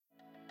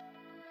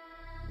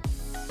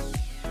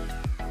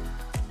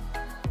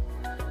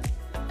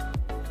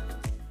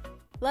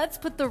Let's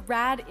put the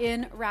rad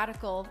in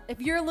radical.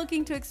 If you're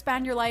looking to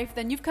expand your life,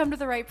 then you've come to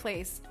the right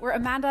place. We're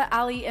Amanda,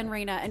 Ali, and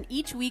Reina, and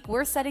each week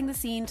we're setting the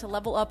scene to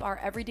level up our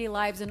everyday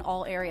lives in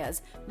all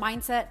areas: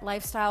 mindset,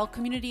 lifestyle,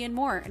 community, and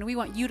more. And we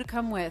want you to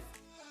come with.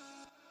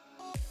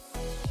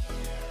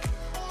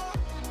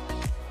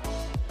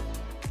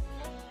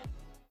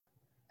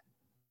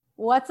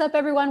 What's up,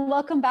 everyone?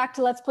 Welcome back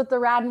to Let's Put the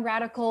Rad in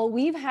Radical.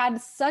 We've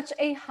had such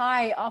a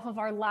high off of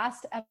our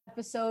last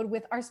episode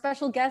with our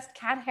special guest,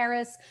 Kat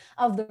Harris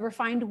of The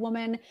Refined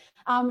Woman.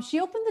 She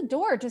opened the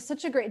door to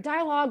such a great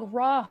dialogue,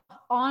 raw,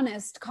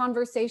 honest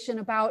conversation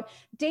about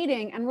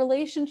dating and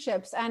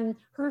relationships and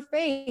her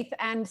faith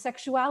and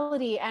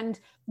sexuality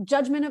and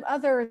judgment of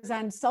others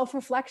and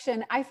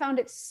self-reflection. I found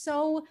it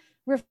so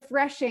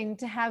refreshing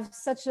to have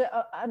such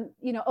a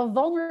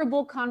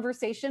vulnerable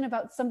conversation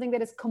about something that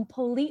is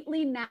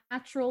completely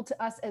natural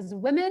to us as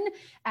women,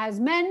 as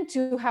men,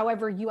 to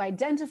however you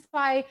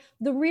identify.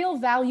 The real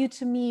value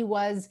to me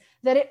was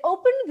that it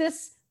opened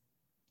this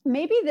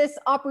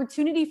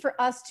opportunity for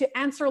us to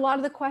answer a lot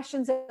of the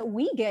questions that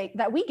we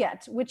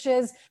get, which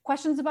is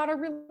questions about our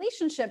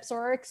relationships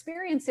or our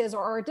experiences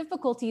or our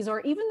difficulties,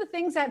 or even the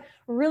things that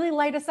really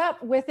light us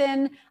up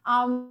within,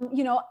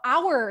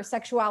 our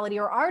sexuality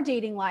or our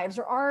dating lives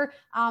or our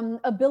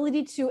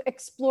ability to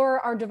explore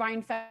our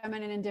divine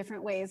feminine in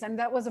different ways. And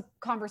that was a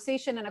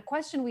conversation and a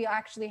question we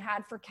actually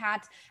had for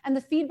Kat. And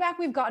the feedback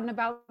we've gotten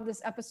about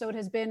this episode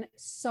has been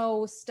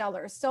so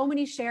stellar. So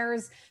many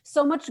shares,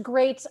 so much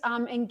great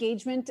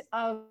engagement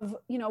of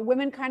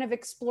women kind of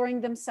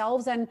exploring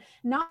themselves and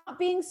not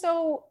being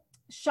so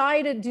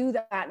shy to do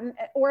that,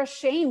 or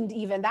ashamed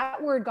even.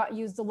 That word got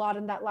used a lot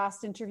in that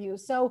last interview.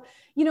 So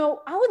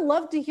I would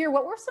love to hear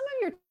what were some of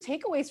your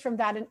takeaways from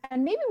that,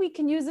 and maybe we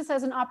can use this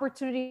as an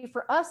opportunity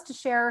for us to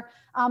share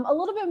a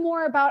little bit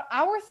more about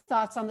our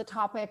thoughts on the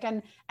topic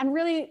and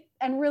really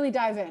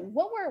dive in.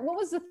 What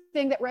was the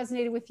thing that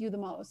resonated with you the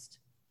most?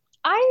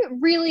 I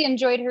really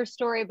enjoyed her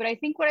story, but I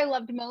think what I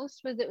loved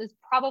most was it was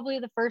probably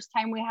the first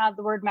time we had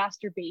the word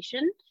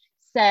masturbation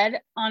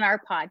said on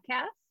our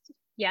podcast.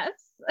 Yes.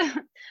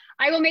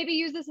 I will maybe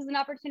use this as an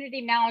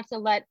opportunity now to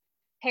let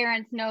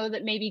parents know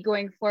that maybe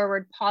going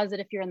forward, pause it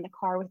if you're in the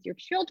car with your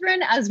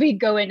children as we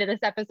go into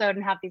this episode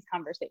and have these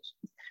conversations.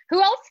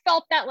 Who else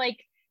felt that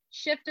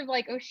shift of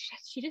oh shit,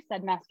 she just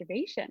said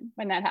masturbation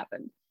when that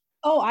happened?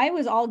 Oh, I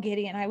was all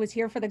giddy and I was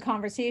here for the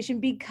conversation,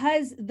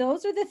 because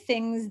those are the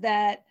things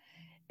that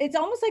it's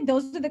almost like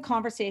those are the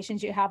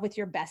conversations you have with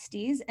your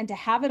besties, and to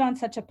have it on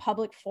such a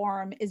public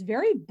forum is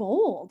very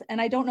bold. And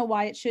I don't know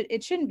why it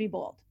shouldn't be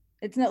bold.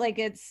 It's not like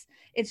it's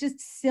just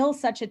still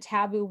such a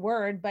taboo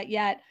word. But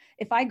yet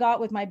if I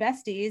got with my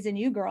besties and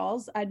you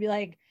girls, I'd be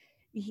like,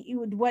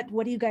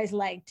 what do you guys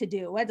like to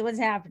do? What's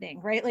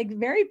happening? Right? Like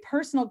very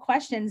personal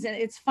questions. And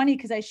it's funny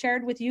because I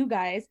shared with you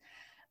guys,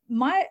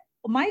 my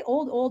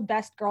old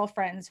best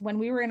girlfriends, when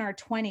we were in our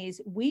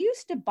 20s, we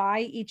used to buy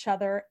each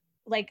other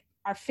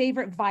our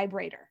favorite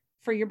vibrator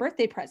for your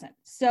birthday present.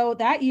 So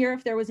that year,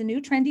 if there was a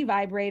new trendy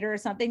vibrator or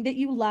something that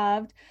you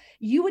loved,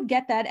 you would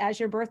get that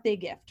as your birthday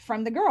gift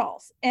from the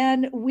girls.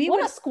 And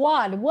What a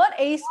squad. We would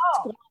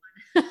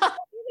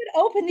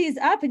open these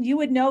up and you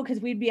would know, because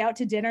we'd be out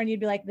to dinner and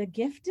you'd be like, the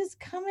gift is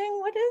coming.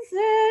 What is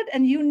it?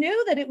 And you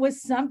knew that it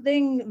was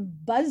something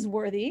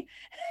buzzworthy.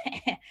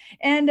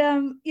 And,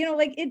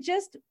 it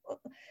just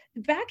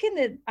back in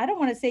the, I don't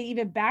want to say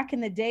even back in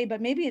the day,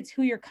 but maybe it's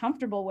who you're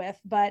comfortable with,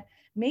 but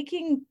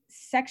making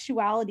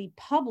sexuality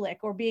public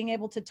or being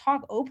able to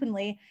talk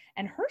openly.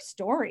 And her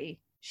story,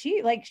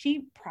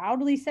 she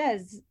proudly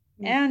says,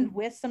 and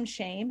with some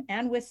shame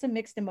and with some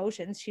mixed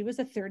emotions, she was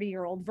a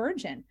 30-year-old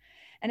virgin.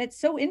 And it's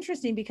so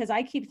interesting because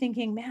I keep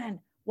thinking, man,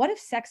 what if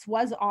sex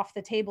was off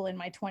the table in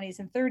my 20s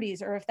and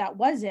 30s? Or if that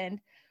wasn't,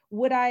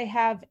 would I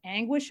have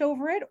anguish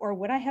over it, or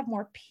would I have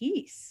more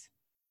peace?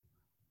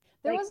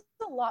 There was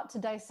a lot to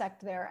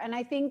dissect there. And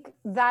I think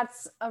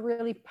that's a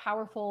really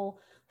powerful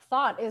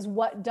thought, is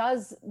what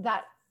does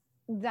that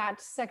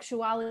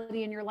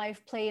sexuality in your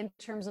life play in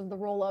terms of the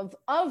role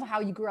of how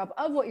you grew up,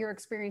 of what your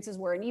experiences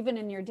were, and even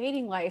in your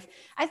dating life.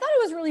 I thought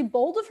it was really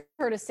bold of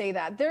her to say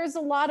that. There's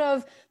a lot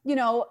of,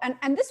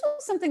 and this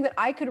was something that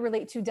I could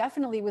relate to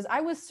definitely. I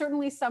was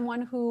certainly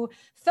someone who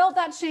felt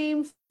that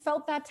shame,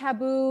 felt that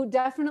taboo,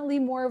 definitely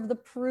more of the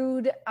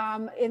prude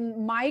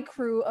in my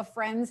crew of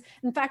friends.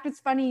 In fact, it's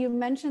funny you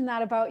mentioned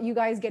that about you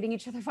guys getting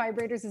each other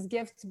vibrators as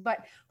gifts,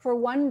 but for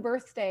one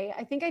birthday,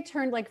 I think I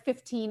turned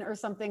 15 or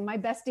something, my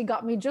bestie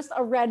got me just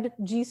a red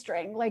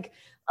G-string.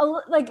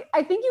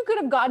 I think you could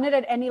have gotten it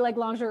at any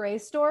lingerie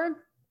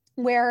store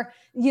where,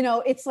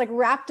 it's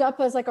wrapped up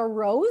as a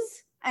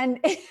rose.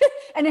 And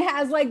and it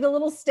has the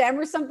little stem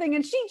or something.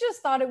 And she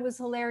just thought it was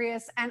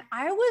hilarious. And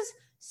I was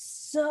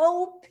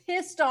so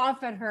pissed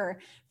off at her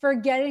for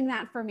getting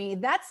that for me.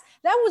 That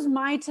was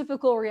my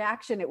typical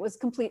reaction. It was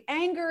complete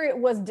anger. It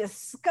was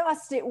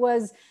disgust. It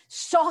was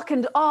shock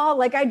and awe.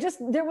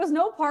 There was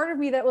no part of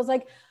me that was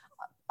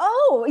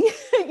oh,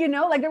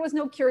 like there was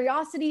no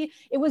curiosity.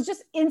 It was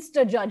just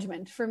insta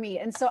judgment for me.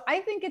 And so I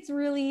think it's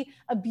really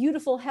a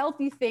beautiful,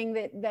 healthy thing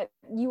that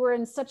you were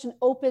in such an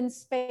open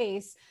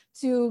space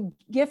to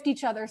gift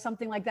each other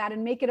something like that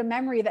and make it a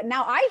memory that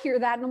now I hear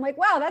that and I'm like,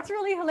 wow, that's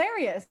really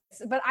hilarious.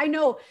 But I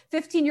know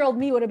 15-year-old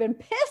me would have been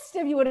pissed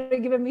if you would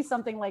have given me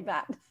something like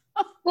that.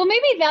 Well,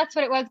 maybe that's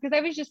what it was, because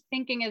I was just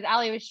thinking as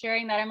Ali was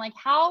sharing that, I'm like,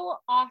 how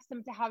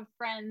awesome to have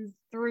friends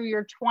through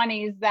your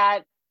 20s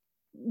that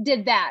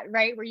did that,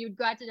 right? Where you'd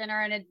go out to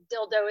dinner and a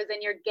dildo is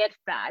in your gift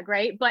bag,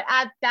 right? But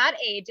at that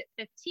age,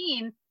 at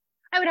 15,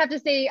 I would have to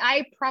say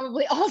I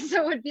probably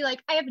also would be like,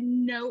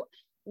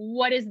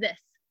 what is this,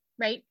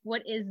 right?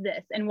 What is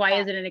this? And why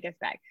is it in a gift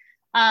bag?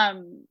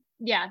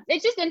 Yeah,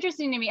 it's just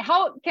interesting to me.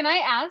 Can I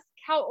ask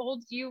how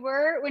old you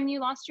were when you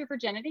lost your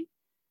virginity?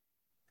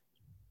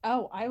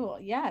 Oh, I will.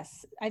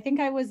 Yes. I think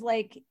I was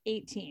like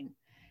 18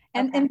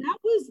 and that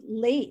was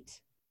late.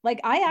 Like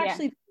I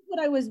actually,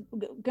 what I was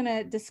going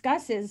to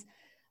discuss is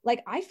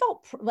like, I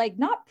felt like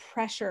not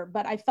pressure,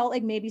 but I felt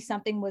like maybe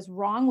something was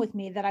wrong with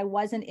me, that I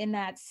wasn't in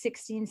that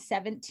 16,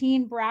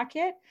 17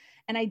 bracket.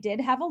 And I did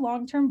have a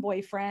long-term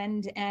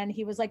boyfriend and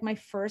he was like my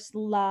first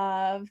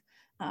love.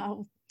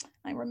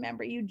 I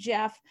remember you,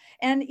 Jeff.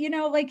 And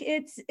like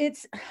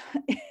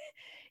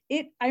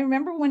I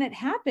remember when it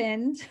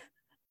happened,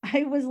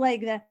 I was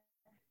like,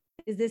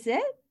 is this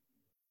it?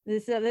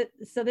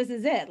 So this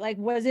is it. Like,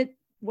 was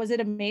it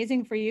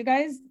amazing for you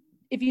guys?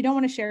 If you don't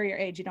want to share your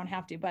age, you don't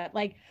have to, but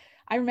like,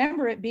 I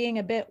remember it being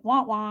a bit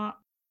wah-wah.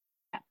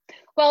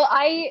 Well,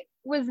 I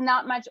was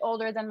not much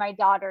older than my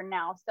daughter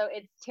now, so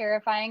it's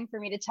terrifying for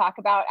me to talk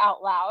about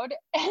out loud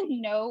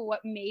and know what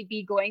may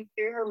be going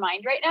through her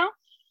mind right now.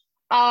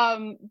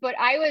 But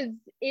I was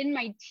in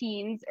my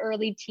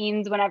early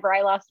teens, whenever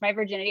I lost my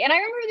virginity. And I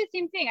remember the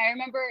same thing. I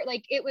remember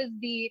like it was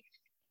the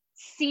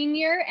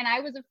senior and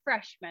I was a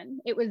freshman.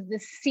 It was the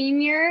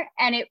senior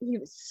and he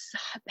was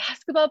a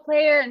basketball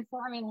player. And so,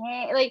 I mean,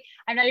 hey, like,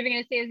 I'm not even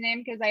going to say his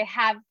name because I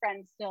have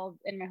friends still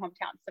in my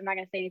hometown. So I'm not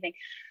going to say anything.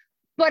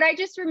 But I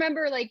just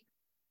remember like,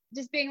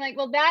 just being like,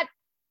 well, that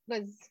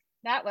was,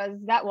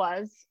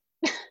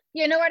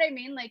 you know what I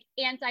mean? Like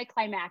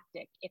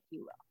anticlimactic, if you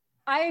will.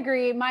 I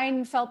agree.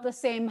 Mine felt the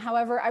same.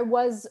 However, I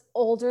was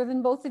older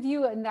than both of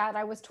you in that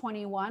I was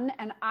 21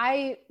 and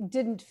I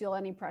didn't feel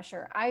any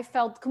pressure. I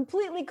felt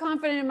completely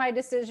confident in my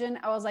decision.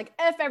 I was like,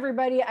 F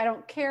everybody. I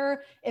don't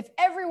care if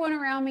everyone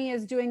around me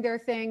is doing their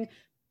thing.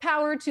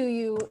 Power to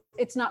you.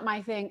 It's not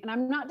my thing and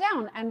I'm not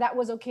down. And that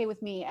was okay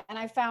with me. And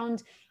I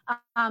found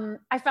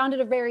it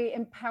a very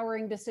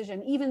empowering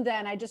decision. Even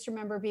then, I just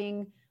remember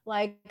being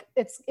like,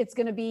 it's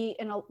going to be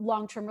in a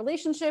long-term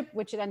relationship,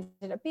 which it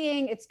ended up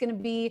being. It's going to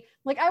be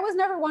like, I was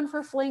never one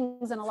for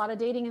flings and a lot of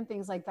dating and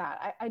things like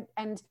that.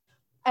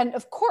 And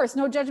of course,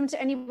 no judgment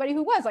to anybody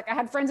who was. Like, I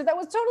had friends that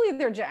was totally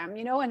their jam,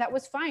 and that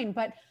was fine.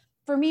 But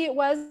for me, it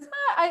was,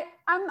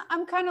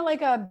 I'm kind of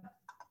like a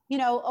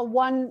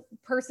one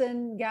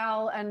person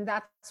gal, and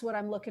that's what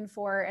I'm looking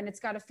for. And it's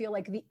got to feel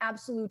like the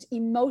absolute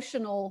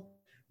emotional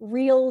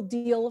real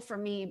deal for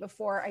me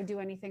before I do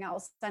anything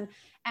else.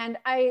 And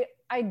I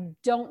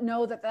don't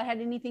know that had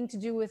anything to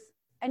do with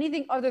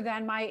anything other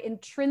than my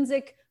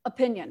intrinsic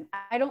opinion.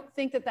 I don't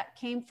think that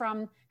came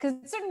from, because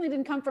it certainly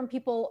didn't come from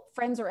people,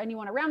 friends or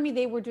anyone around me.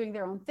 They were doing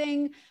their own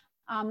thing.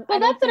 Well,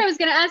 that's what I was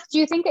going to ask. Do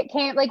you think it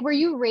came, like, were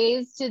you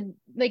raised to,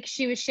 like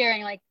she was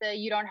sharing, like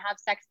you don't have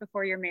sex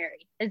before you're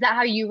married? Is that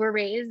how you were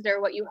raised or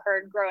what you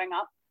heard growing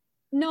up?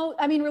 No,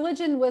 I mean,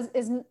 religion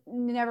has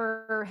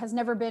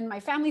never been my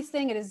family's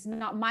thing. It is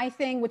not my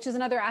thing, which is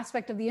another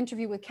aspect of the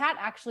interview with Kat,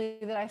 actually,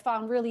 that I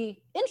found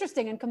really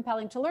interesting and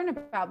compelling to learn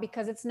about,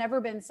 because it's never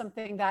been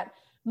something that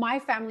my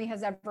family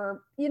has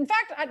ever, in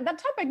fact, that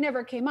topic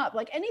never came up.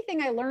 Like,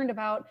 anything I learned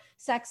about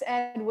sex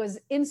ed was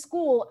in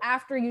school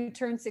after you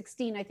turn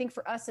 16. I think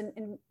for us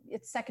in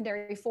it's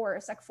secondary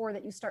 4, sec 4,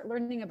 that you start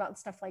learning about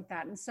stuff like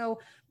that. And so,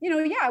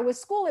 it was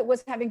school. It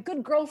was having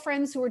good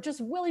girlfriends who were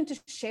just willing to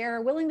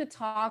share, willing to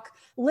talk,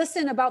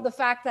 listen about the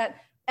fact that,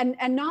 and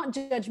not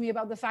judge me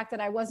about the fact that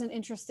I wasn't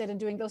interested in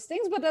doing those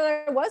things, but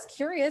that I was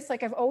curious.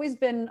 Like, I've always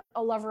been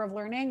a lover of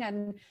learning,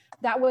 and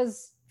that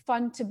was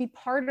fun to be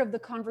part of the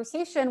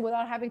conversation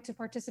without having to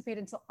participate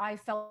until I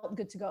felt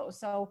good to go.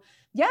 So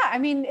yeah, I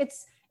mean,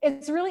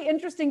 it's really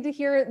interesting to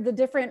hear the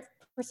different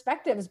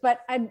perspectives. But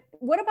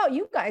what about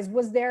you guys?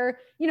 Was there,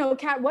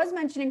 Kat was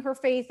mentioning her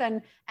faith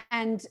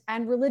and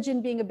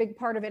religion being a big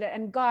part of it,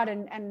 and God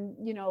and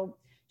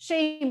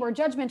shame or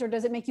judgment, or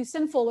does it make you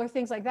sinful or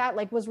things like that?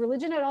 Like, was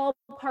religion at all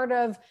part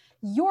of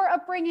your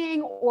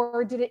upbringing,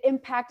 or did it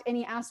impact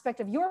any aspect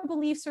of your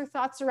beliefs or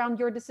thoughts around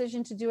your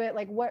decision to do it?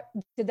 Like, what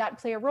did that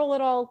play a role at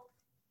all?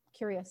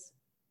 Curious.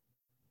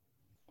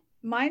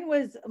 Mine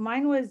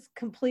was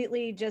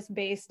completely just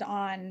based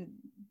on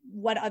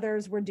what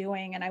others were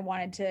doing, and I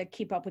wanted to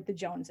keep up with the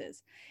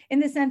Joneses, in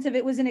the sense of,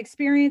 it was an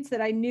experience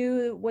that I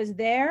knew was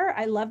there.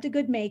 I loved a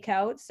good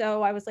makeout,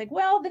 so I was like,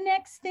 well, the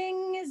next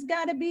thing has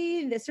got to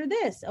be this or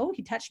this. Oh,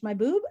 he touched my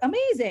boob,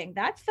 amazing,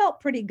 that felt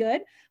pretty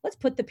good, let's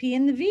put the P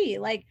in the V.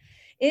 Like,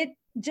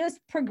 just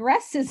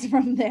progresses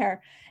from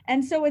there.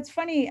 And so it's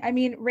funny. I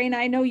mean, Raina,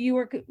 I know you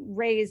were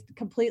raised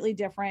completely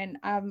different.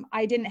 I'm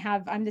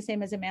the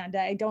same as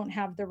Amanda. I don't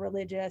have the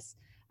religious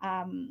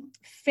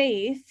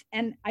faith.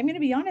 And I'm going to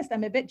be honest,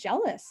 I'm a bit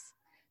jealous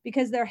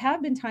because there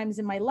have been times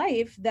in my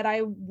life that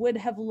I would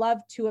have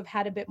loved to have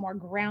had a bit more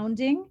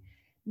grounding,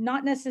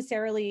 not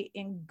necessarily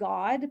in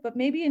God, but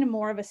maybe in a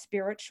more of a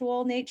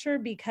spiritual nature.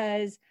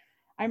 Because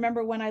I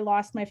remember when I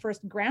lost my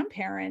first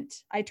grandparent,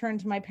 I turned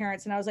to my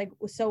parents and I was like,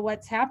 so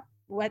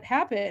what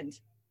happened?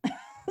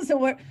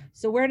 so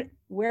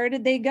where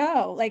did they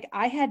go? Like,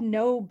 I had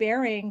no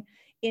bearing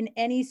in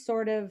any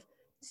sort of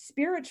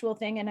spiritual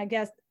thing. And I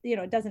guess,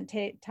 it doesn't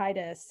tie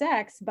to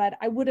sex, but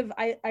I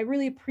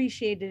really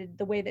appreciated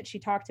the way that she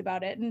talked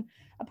about it. And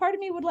a part of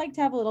me would like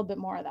to have a little bit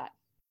more of that.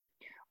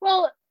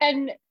 Well,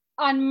 and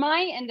on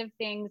my end of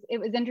things, it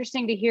was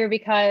interesting to hear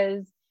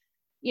because,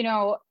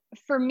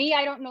 for me,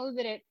 I don't know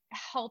that it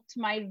helped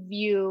my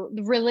view,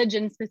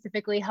 religion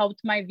specifically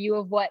helped my view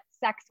of what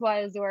sex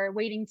was or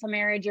waiting till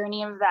marriage or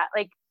any of that.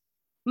 Like,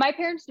 my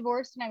parents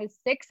divorced when I was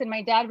 6 and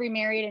my dad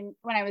remarried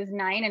when I was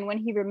 9. And when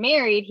he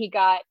remarried, he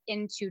got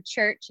into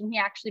church and he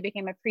actually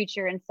became a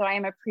preacher. And so I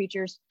am a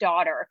preacher's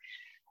daughter.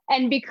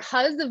 And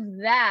because of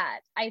that,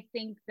 I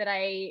think that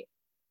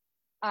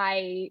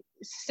I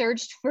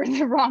searched for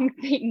the wrong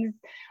things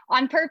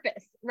on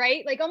purpose,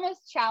 right? Like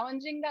almost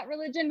challenging that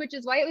religion, which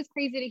is why it was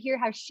crazy to hear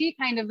how she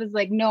kind of was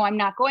like, no, I'm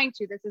not going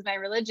to, this is my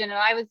religion. And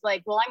I was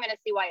like, well, I'm going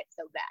to see why it's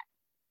so bad,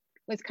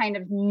 was kind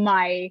of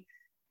my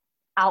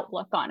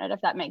outlook on it, if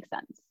that makes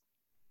sense.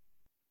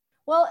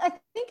 Well, I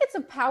think it's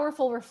a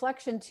powerful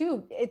reflection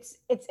too. It's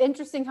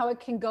interesting how it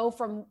can go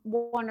from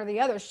one or the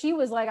other. She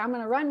was like, I'm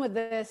going to run with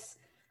this.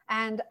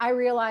 And I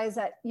realized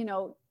that,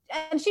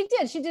 and she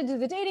did do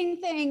the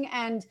dating thing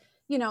and,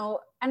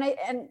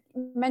 and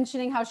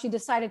mentioning how she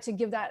decided to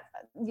give that,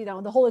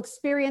 the whole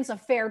experience a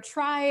fair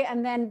try.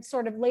 And then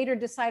sort of later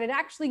decided,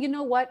 actually, you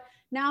know what,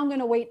 now I'm going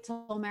to wait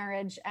till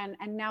marriage. And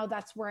now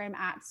that's where I'm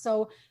at.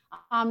 So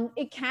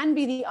it can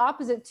be the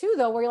opposite too,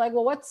 though, where you're like,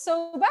 well, what's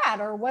so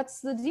bad? Or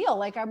what's the deal?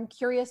 Like, I'm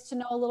curious to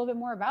know a little bit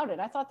more about it.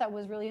 I thought that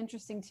was really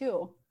interesting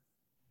too.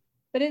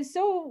 But it's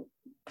so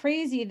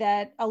crazy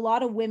that a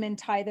lot of women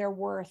tie their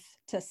worth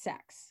to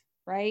sex,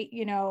 right?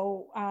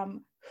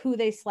 Who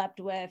they slept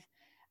with,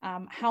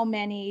 how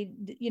many,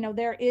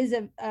 there is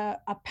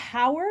a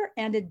power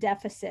and a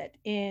deficit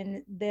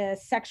in the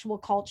sexual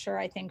culture,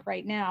 I think,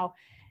 right now.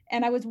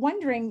 And I was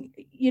wondering,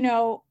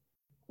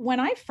 when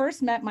I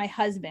first met my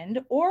husband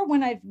or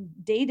when I've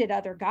dated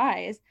other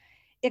guys,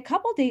 a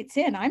couple dates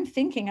in,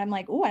 I'm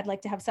like, oh, I'd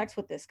like to have sex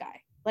with this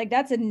guy. Like,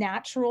 that's a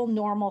natural,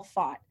 normal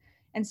thought.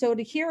 And so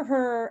to hear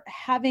her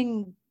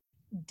having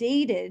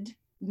dated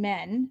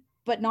men,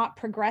 but not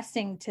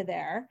progressing to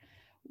there,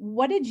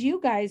 what did you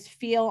guys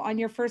feel on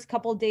your first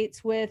couple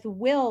dates with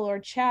Will or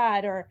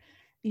Chad or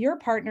your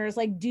partners?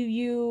 Like, did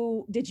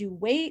you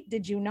wait?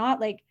 Did you not?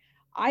 Like,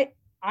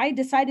 I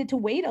decided to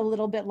wait a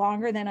little bit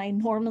longer than I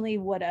normally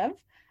would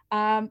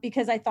have,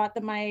 because I thought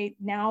that my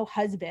now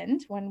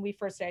husband, when we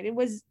first dated,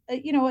 was,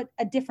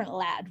 a different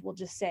lad, we'll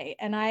just say.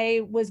 And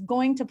I was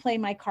going to play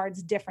my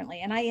cards differently.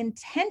 And I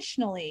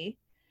intentionally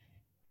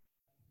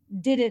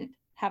didn't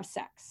have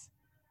sex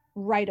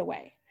right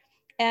away.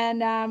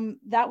 And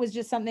that was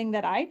just something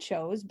that I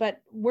chose.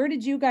 But where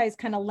did you guys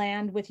kind of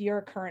land with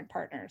your current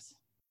partners?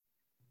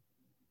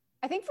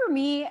 I think for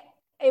me,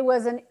 it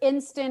was an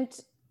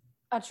instant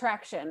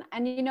attraction.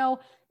 And,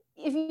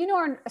 if you know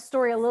our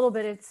story a little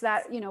bit, it's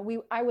that,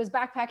 I was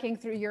backpacking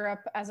through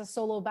Europe as a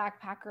solo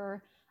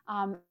backpacker.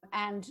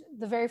 And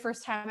the very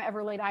first time I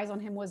ever laid eyes on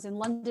him was in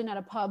London at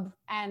a pub,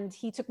 and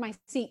he took my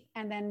seat.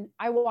 And then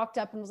I walked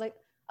up and was like,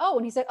 oh,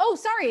 and he said, oh,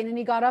 sorry. And then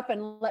he got up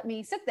and let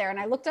me sit there. And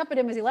I looked up at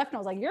him as he left and I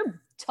was like, you're a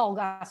tall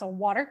glass of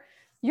water.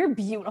 You're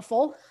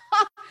beautiful.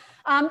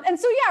 And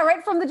so, yeah,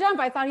 right from the jump,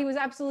 I thought he was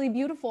absolutely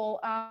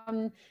beautiful.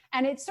 And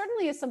it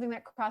certainly is something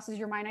that crosses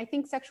your mind. I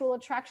think sexual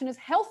attraction is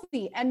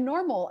healthy and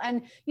normal.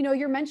 And,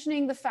 you're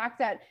mentioning the fact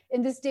that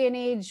in this day and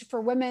age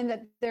for women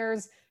that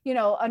there's,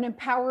 an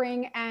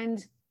empowering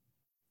and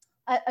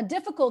a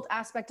difficult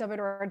aspect of it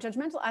or a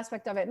judgmental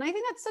aspect of it. And I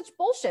think that's such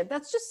bullshit.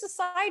 That's just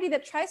society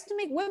that tries to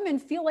make women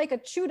feel like a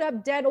chewed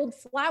up, dead old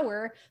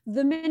flower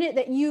the minute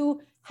that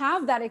you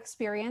have that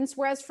experience.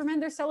 Whereas for men,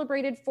 they're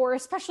celebrated for,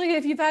 especially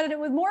if you've had it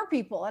with more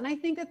people. And I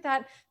think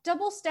that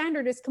double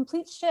standard is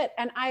complete shit.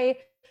 And I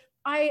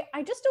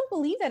just don't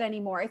believe that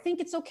anymore. I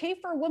think it's okay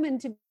for a woman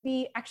to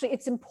be, actually,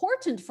 it's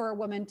important for a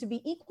woman to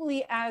be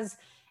equally as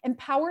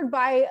empowered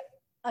by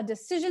a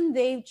decision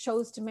they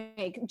chose to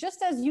make.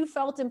 Just as you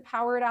felt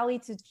empowered, Ali,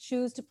 to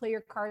choose to play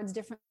your cards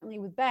differently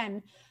with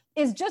Ben,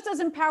 is just as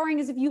empowering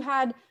as if you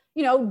had,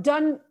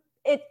 done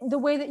it the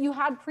way that you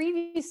had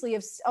previously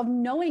of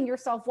knowing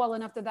yourself well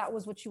enough that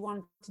was what you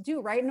wanted to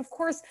do, right? And of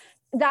course,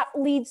 that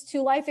leads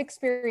to life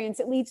experience.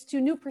 It leads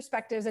to new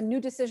perspectives and new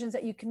decisions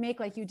that you can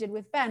make like you did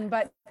with Ben.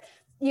 But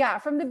yeah,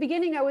 from the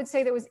beginning, I would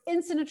say there was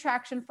instant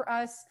attraction for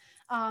us.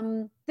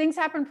 Things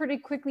happened pretty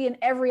quickly in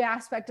every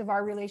aspect of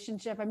our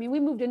relationship. I mean, we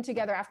moved in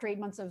together after 8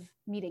 months of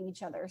meeting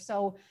each other.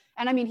 So,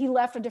 and I mean, he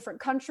left a different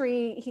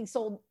country.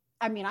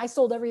 I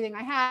sold everything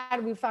I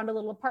had. We found a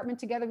little apartment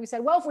together. We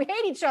said, well, if we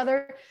hate each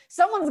other,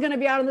 someone's going to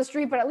be out on the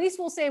street, but at least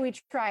we'll say we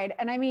tried.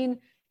 And I mean,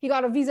 he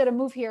got a visa to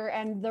move here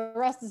and the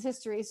rest is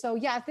history. So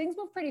yeah, things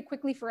moved pretty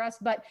quickly for us,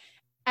 but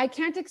I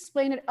can't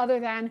explain it other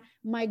than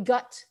my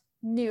gut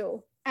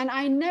knew. And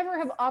I never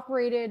have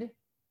operated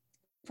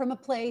from a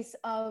place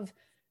of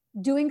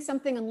doing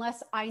something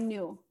unless I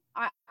knew.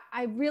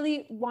 I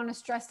really want to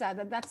stress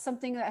that's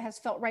something that has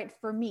felt right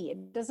for me.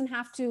 It doesn't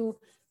have to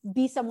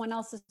be someone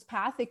else's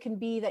path. It can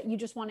be that you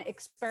just want to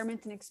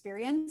experiment and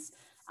experience.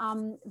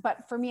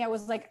 But for me, I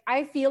was like,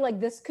 I feel like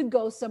this could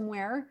go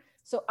somewhere.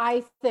 So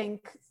I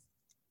think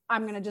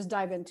I'm going to just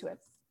dive into it.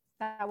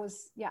 That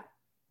was, yeah.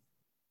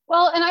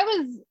 Well, and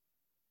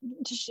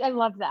I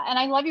love that. And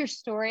I love your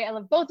story. I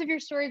love both of your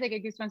stories. I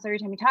get goosebumps every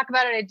time you talk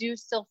about it. I do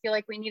still feel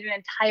like we need an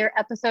entire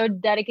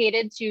episode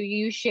dedicated to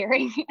you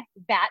sharing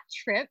that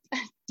trip,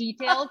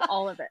 details,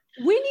 all of it.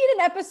 We need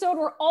an episode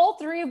where all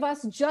three of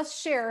us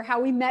just share how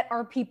we met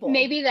our people.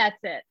 Maybe that's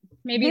it.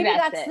 Maybe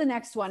that's the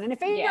next one. And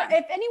if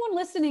anyone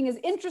listening is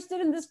interested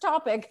in this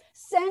topic,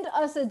 send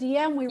us a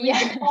DM. We read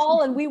them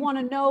all and we want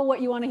to know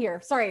what you want to hear.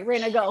 Sorry,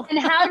 Raina, go. And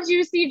how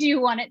juicy do you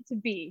want it to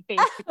be,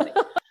 basically?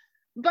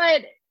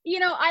 But you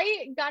know,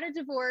 I got a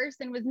divorce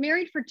and was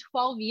married for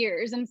 12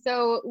 years. And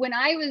so when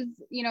I was,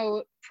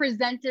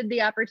 presented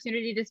the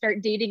opportunity to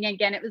start dating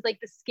again, it was like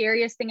the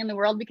scariest thing in the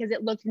world because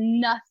it looked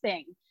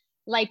nothing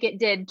like it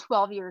did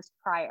 12 years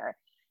prior.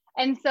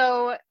 And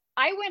so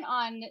I went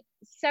on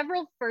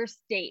several first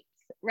dates,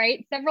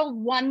 right? Several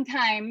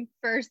one-time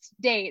first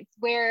dates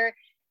where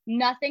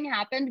nothing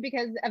happened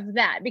because of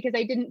that, because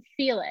I didn't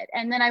feel it.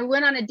 And then I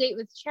went on a date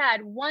with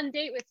Chad, one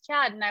date with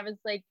Chad, and I was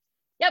like,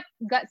 yep,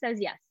 gut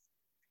says yes.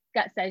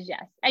 Gut says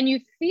yes. And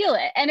you feel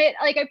it. And it,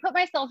 like, I put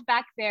myself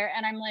back there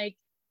and I'm like,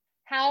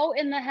 how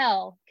in the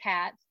hell,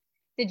 Kat,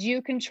 did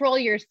you control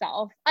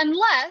yourself?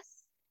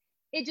 Unless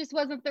it just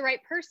wasn't the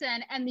right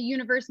person and the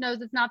universe knows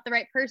it's not the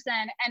right person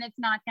and it's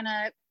not going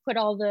to put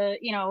all the,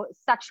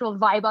 sexual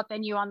vibe up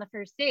in you on the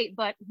first date.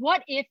 But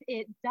what if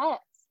it does?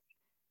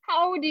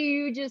 How do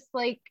you just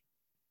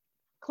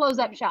close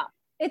up shop?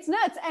 It's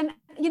nuts. And,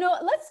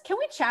 can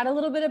we chat a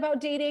little bit about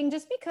dating,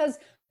 just because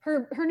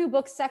her new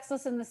book,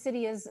 Sexless in the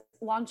City, is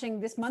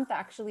launching this month,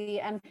 actually.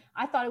 And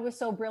I thought it was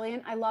so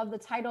brilliant. I love the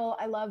title.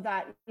 I love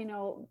that,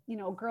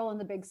 girl in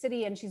the big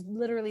city, and she's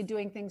literally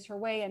doing things her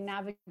way and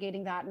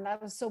navigating that. And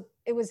that was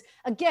it was,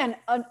 again,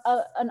 an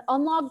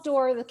unlocked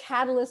door, the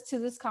catalyst to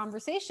this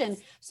conversation.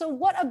 So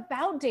what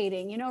about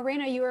dating?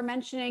 Raina, you were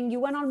mentioning you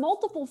went on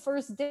multiple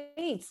first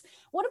dates.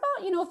 What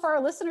about, for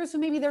our listeners who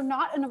maybe they're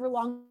not in a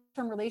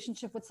long-term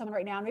relationship with someone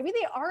right now, maybe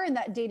they are in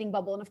that dating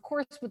bubble? And of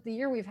course, with the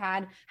year we've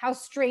had, how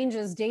strange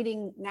is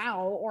dating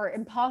now, or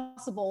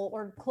impossible,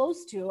 or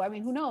close to? I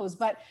mean, who knows?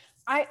 But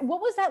what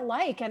was that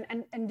like?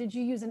 And did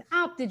you use an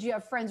app? Did you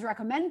have friends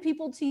recommend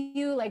people to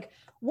you?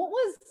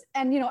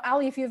 And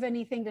Ali, if you have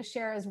anything to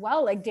share as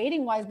well,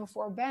 dating wise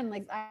before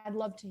Ben, I'd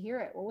love to hear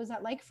it. What was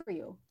that like for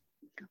you?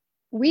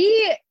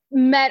 We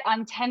met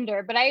on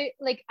Tinder, but I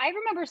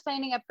remember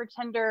signing up for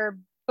Tinder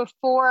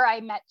before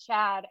I met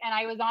Chad, and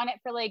I was on it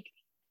for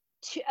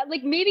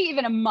maybe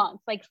even a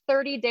month,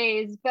 30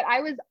 days, but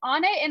I was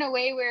on it in a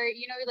way where,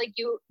 you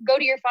go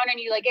to your phone and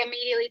you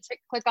immediately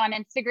click on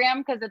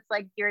Instagram because it's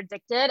you're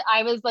addicted.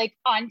 I was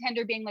on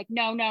Tinder being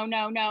no, no,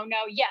 no, no, no,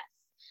 yes.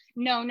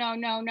 No, no,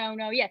 no, no,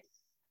 no, yes.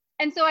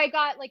 And so I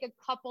got a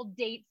couple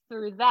dates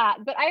through that,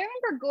 but I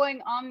remember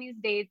going on these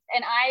dates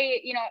and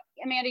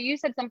Amanda, you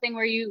said something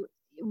where you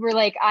were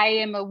I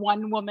am a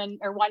one woman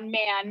or one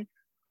man,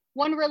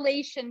 one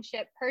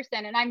relationship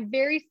person, and I'm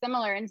very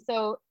similar. And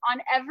so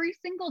on every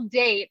single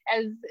date,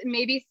 as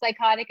maybe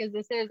psychotic as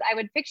this is, I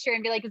would picture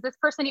and be is this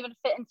person even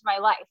fit into my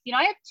life?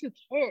 I have 2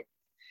 kids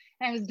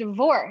and I was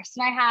divorced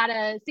and I had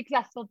a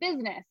successful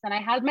business and I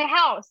had my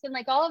house and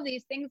all of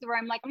these things where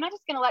I'm I'm not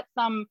just going to let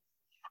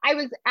I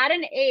was at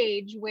an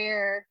age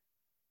where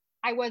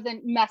I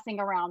wasn't messing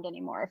around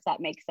anymore, if that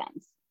makes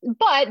sense.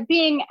 But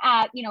being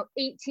at,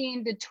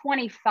 18 to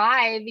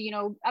 25,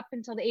 up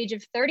until the age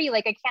of 30,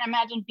 I can't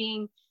imagine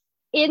being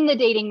in the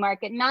dating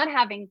market, not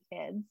having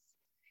kids,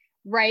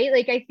 right?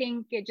 I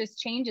think it just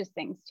changes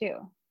things too.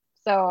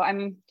 So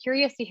I'm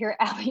curious to hear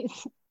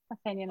Allie's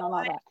opinion on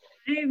all that.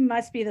 I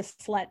must be the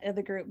slut of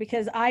the group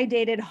because I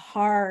dated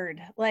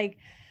hard.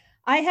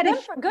 I had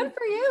good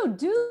for you.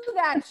 Do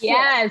that shit.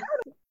 Yes.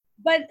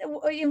 But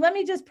let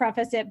me just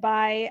preface it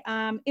by,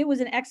 it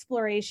was an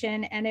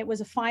exploration and it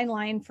was a fine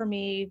line for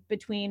me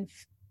between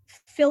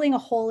filling a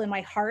hole in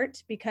my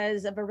heart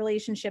because of a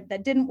relationship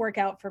that didn't work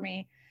out for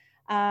me.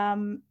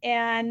 And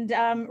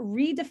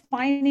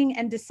redefining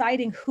and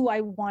deciding who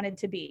I wanted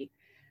to be.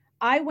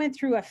 I went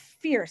through a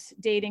fierce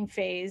dating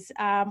phase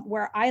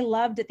where I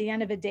loved at the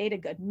end of a date a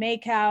good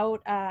makeout.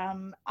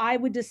 I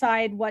would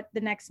decide what the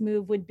next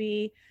move would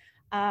be.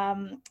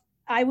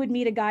 I would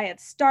meet a guy at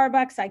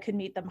Starbucks. I could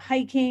meet them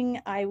hiking.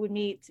 I would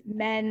meet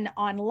men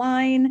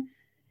online.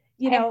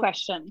 I have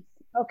questions.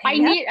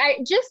 Okay. I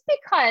just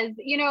because,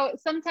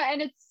 sometimes,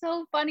 and it's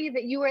so funny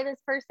that you are this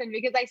person,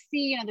 because I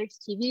see, there's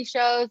TV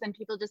shows and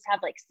people just have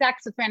like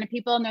sex with random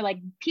people and they're like,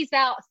 peace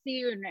out, see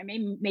you,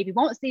 and maybe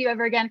won't see you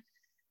ever again.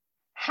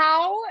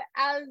 How,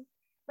 as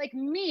like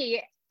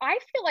me, I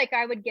feel like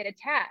I would get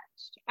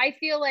attached. I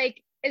feel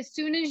like as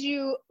soon as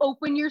you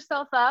open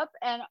yourself up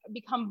and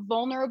become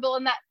vulnerable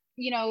in that,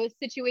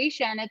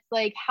 situation, it's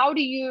like,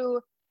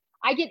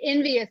 I get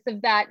envious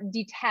of that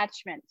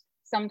detachment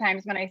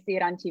sometimes when I see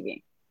it on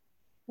TV.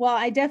 Well,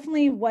 I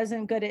definitely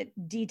wasn't good at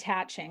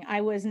detaching.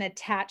 I was an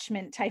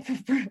attachment type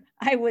of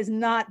I was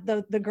not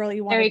the girl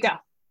you want. There you go.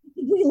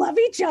 We love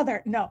each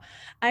other. No,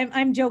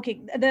 I'm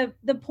joking.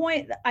 The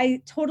point,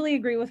 I totally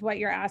agree with what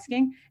you're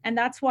asking. And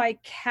that's why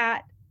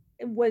Kat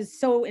was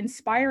so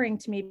inspiring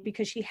to me,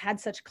 because she had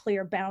such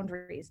clear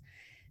boundaries.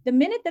 The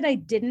minute that I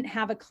didn't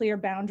have a clear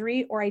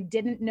boundary, or I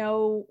didn't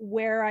know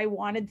where I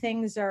wanted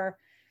things, or,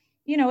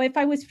 if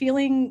I was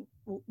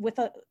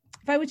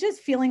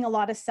just feeling a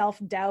lot of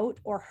self-doubt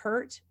or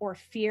hurt or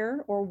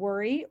fear or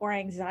worry or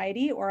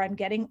anxiety, or I'm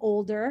getting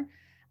older,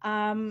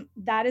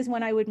 that is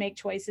when I would make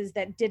choices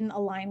that didn't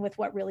align with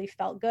what really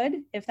felt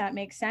good, if that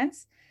makes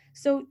sense.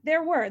 So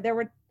there were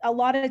a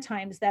lot of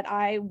times that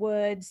I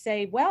would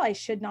say, well, I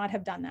should not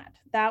have done that.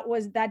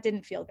 That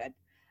didn't feel good.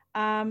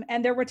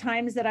 And there were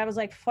times that I was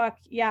like, fuck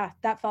yeah,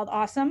 that felt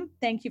awesome.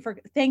 Thank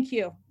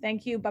you.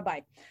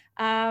 Bye-bye.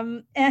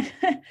 And,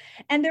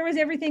 and there was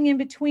everything in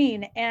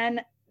between.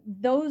 And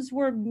those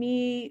were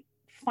me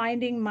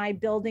finding my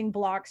building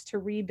blocks to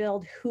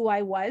rebuild who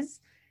I was,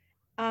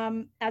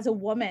 as a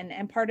woman.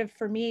 And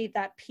for me,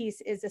 that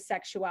piece is a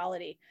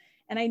sexuality.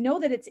 And I know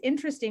that it's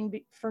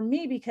interesting for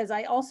me, because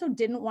I also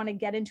didn't want to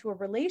get into a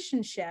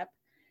relationship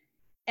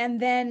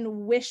and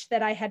then wish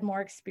that I had more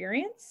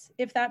experience,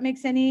 if that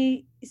makes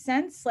any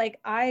sense. Like,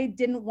 I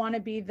didn't want to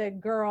be the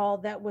girl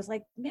that was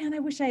like, man, I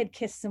wish I had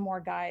kissed some more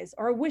guys,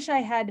 or I wish I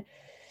had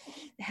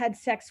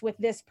sex with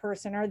this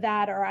person or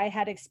that, or I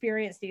had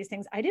experienced these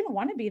things. I didn't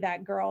want to be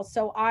that girl.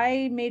 So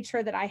I made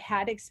sure that I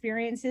had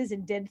experiences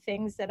and did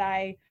things that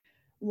I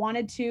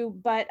wanted to.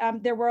 But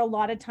there were a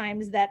lot of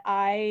times that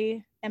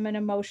I am an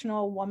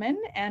emotional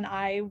woman, and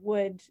I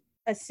would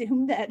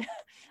assume that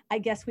I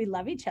guess we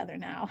love each other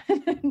now.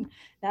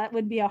 That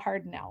would be a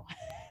hard no.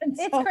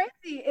 It's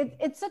crazy.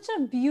 It's such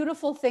a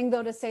beautiful thing,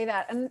 though, to say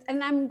that. And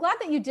I'm glad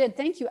that you did.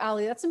 Thank you,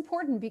 Ali. That's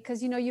important,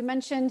 because, you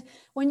mentioned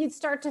when you'd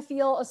start to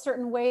feel a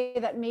certain way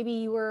that maybe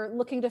you were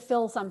looking to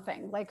fill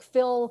something, like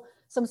fill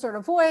some sort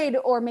of void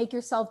or make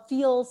yourself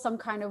feel some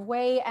kind of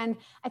way. And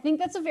I think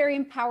that's a very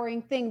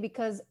empowering thing,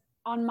 because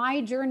on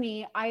my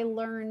journey, I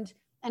learned,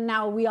 and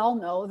now we all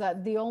know,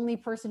 that the only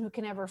person who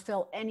can ever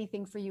fill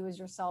anything for you is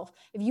yourself.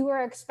 If you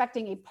are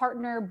expecting a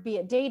partner, be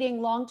it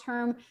dating,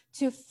 long-term,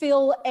 to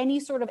fill any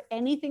sort of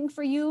anything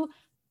for you,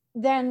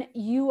 then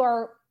you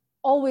are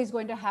always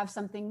going to have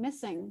something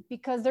missing,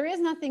 because there is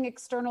nothing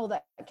external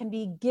that can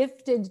be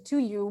gifted to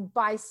you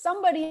by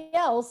somebody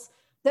else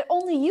that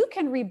only you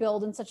can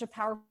rebuild in such a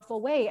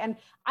powerful way. And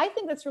I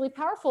think that's really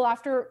powerful.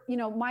 After,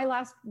 my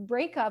last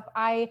breakup,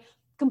 I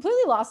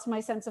completely lost my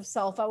sense of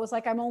self. I was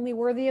like, I'm only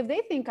worthy if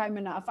they think I'm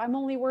enough. I'm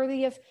only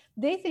worthy if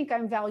they think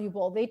I'm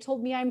valuable. They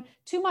told me I'm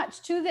too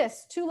much, too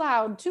this, too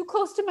loud, too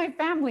close to my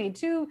family,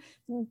 too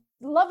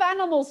love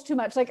animals too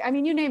much. Like, I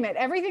mean, you name it.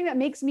 Everything that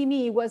makes me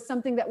me was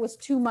something that was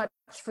too much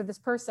for this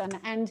person.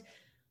 And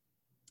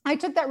I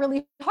took that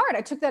really hard.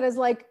 I took that as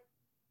like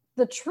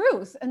the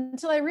truth,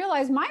 until I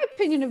realized my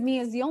opinion of me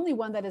is the only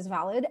one that is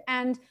valid.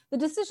 And the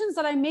decisions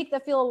that I make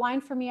that feel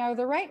aligned for me are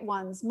the right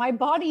ones. My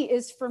body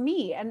is for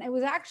me. And it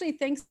was actually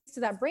thanks to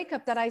that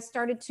breakup that I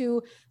started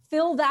to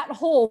fill that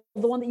hole,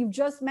 the one that you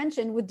just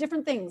mentioned, with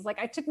different things. Like,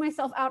 I took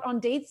myself out on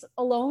dates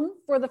alone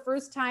for the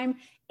first time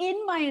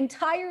in my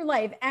entire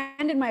life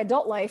and in my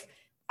adult life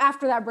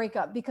after that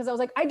breakup, because I was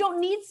like, I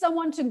don't need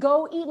someone to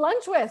go eat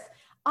lunch with.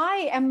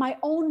 I am my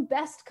own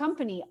best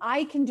company.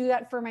 I can do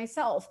that for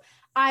myself.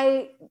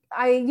 I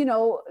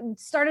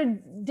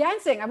started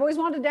dancing. I've always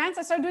wanted to dance.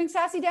 I started doing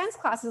sassy dance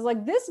classes.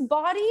 Like, this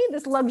body,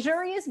 this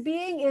luxurious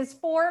being is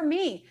for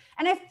me.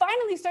 And I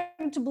finally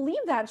started to believe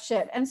that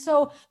shit. And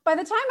so by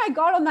the time I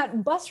got on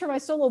that bus for my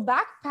solo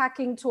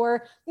backpacking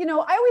tour, I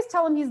always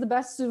tell him he's the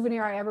best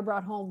souvenir I ever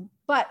brought home.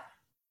 But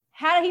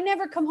had he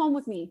never come home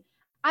with me,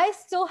 I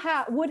still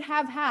would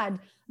have had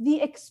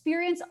the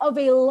experience of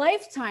a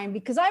lifetime,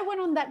 because I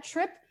went on that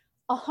trip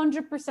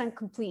 100%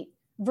 complete,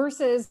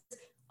 versus,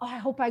 oh, I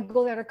hope I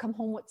go there to come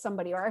home with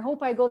somebody, or I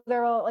hope I go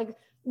there, like,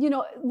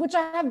 which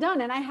I have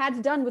done. And I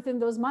had done within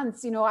those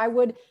months. I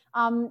would,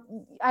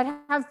 I'd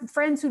have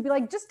friends who'd be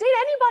like, just date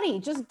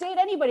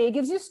anybody. It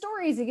gives you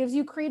stories. It gives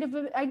you creative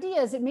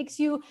ideas. It makes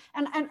you,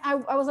 and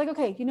I was like,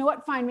 okay, you know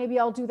what? Fine, maybe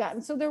I'll do that.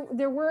 And so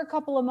there were a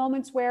couple of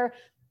moments where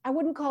I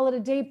wouldn't call it a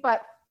date,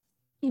 but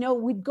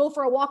we'd go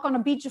for a walk on a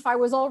beach if I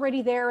was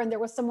already there and there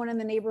was someone in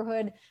the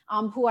neighborhood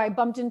who I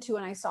bumped into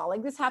and I saw.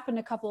 Like this happened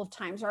a couple of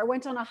times. Or I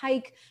went on a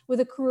hike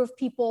with a crew of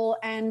people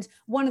and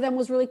one of them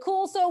was really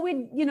cool. So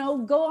we'd,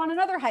 go on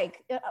another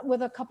hike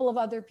with a couple of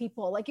other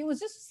people. Like it was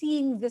just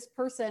seeing this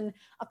person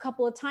a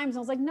couple of times. I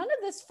was like, none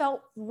of this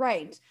felt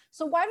right.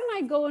 So why don't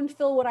I go and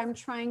fill what I'm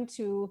trying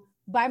to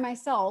by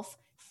myself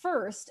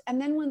first? And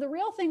then when the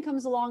real thing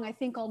comes along, I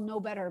think I'll know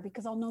better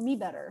because I'll know me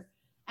better.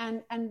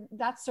 And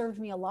that served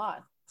me a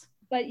lot.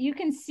 But you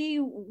can see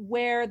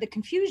where the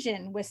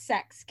confusion with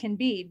sex can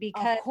be,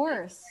 because of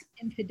course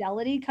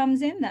infidelity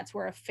comes in. That's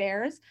where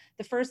affairs,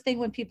 the first thing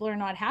when people are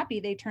not happy,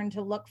 they turn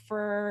to look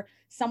for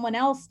someone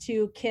else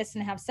to kiss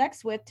and have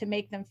sex with to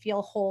make them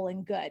feel whole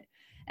and good.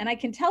 And I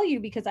can tell you,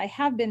 because I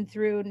have been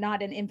through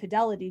not an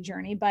infidelity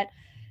journey, but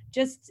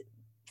just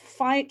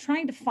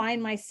trying to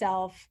find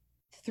myself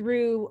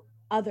through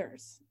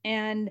others.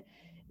 And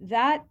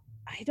that,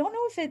 I don't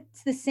know if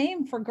it's the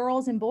same for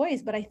girls and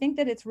boys, but I think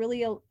that it's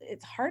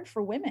hard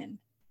for women.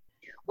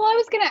 Well, I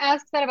was going to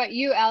ask that about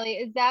you, Allie.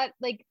 Is that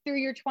like through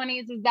your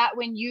 20s? Is that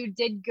when you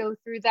did go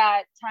through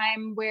that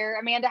time where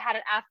Amanda had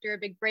it after a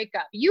big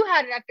breakup? You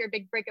had it after a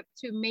big breakup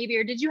too, maybe,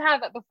 or did you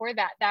have it before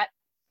that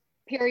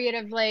period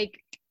of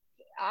like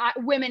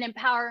women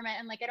empowerment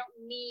and like, I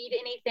don't need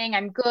anything,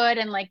 I'm good,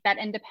 and like that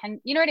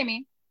independent, you know what I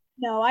mean?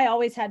 No, I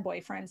always had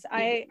boyfriends.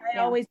 I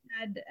always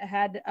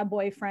had a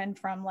boyfriend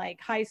from like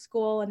high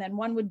school, and then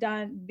one would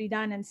be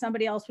done and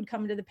somebody else would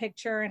come into the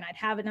picture and I'd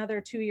have another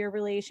 2-year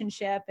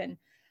relationship. And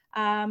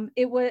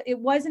it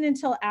wasn't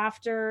until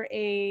after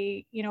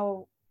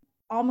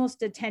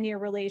almost a 10-year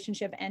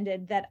relationship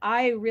ended that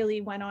I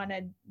really went on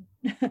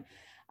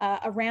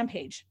a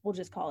rampage, we'll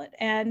just call it.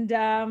 And,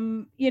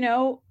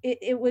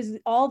 it was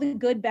all the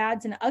good,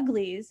 bads, and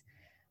uglies,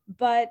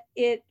 but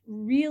it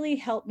really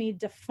helped me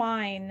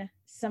define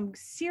some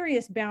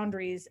serious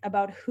boundaries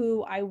about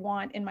who I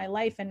want in my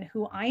life and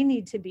who I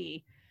need to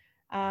be.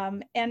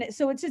 And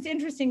so it's just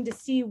interesting to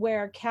see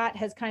where Kat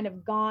has kind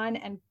of gone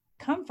and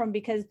come from,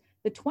 because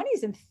the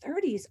 20s and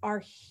 30s are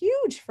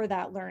huge for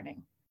that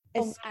learning,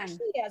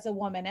 especially as a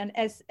woman.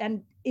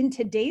 And in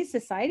today's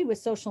society with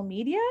social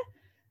media,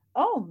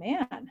 oh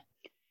man.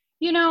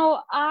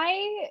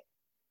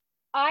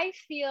 I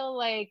feel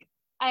like,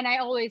 and I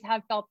always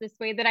have felt this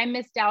way, that I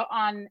missed out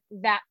on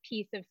that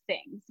piece of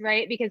things,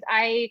 right? Because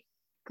I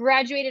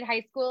graduated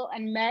high school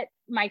and met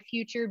my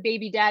future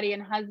baby daddy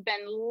and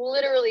husband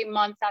literally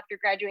months after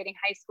graduating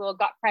high school,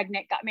 got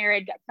pregnant, got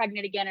married, got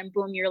pregnant again, and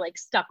boom, you're like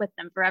stuck with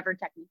them forever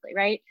technically,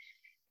 right?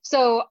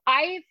 So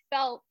I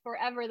felt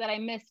forever that I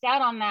missed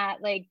out on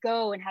that, like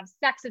go and have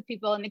sex with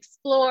people and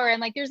explore.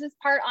 And like, there's this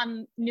part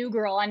on New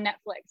Girl on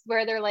Netflix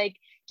where they're like,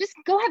 just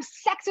go have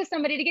sex with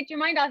somebody to get your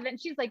mind off of it.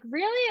 And she's like,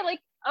 really? Like,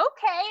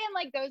 okay. And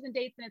like goes and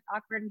dates, and it's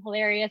awkward and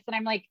hilarious. And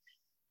I'm like,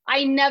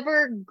 I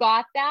never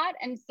got that.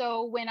 And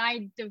so when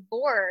I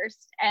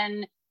divorced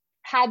and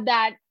had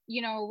that,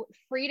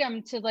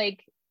 freedom to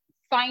like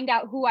find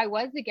out who I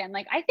was again,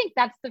 like, I think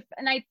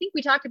and I think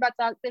we talked about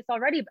this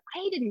already, but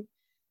I didn't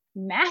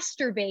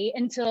masturbate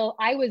until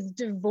I was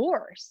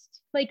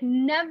divorced, like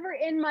never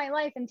in my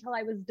life until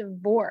I was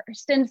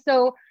divorced. And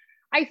so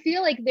I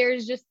feel like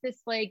there's just this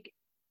like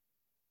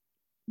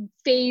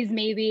phase,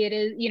 maybe it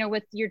is,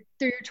 with through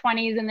your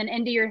 20s and then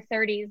into your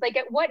 30s. Like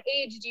at what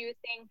age do you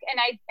think, and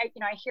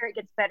I hear it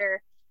gets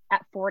better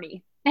at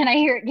 40 and I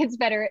hear it gets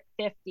better at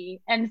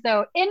 50. And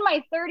so in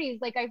my 30s,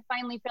 like I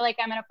finally feel like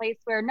I'm in a place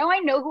where I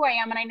know who I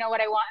am and I know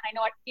what I want and I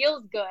know what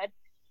feels good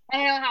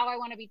and I know how I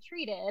want to be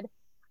treated.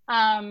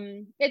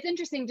 It's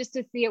interesting just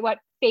to see at what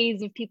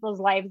phase of people's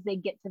lives they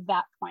get to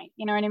that point.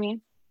 You know what I mean?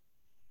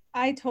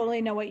 I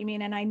totally know what you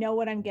mean. And I know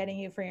what I'm getting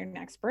you for your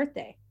next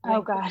birthday.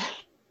 Oh God.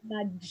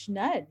 Nudge,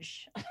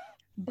 nudge.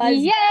 Buzz.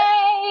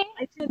 Yay!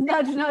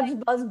 Nudge, nudge,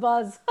 buzz,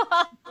 buzz.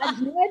 Nudge,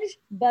 nudge,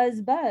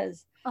 buzz,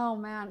 buzz. Oh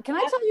man. Can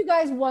I tell you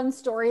guys one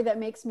story that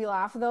makes me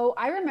laugh though?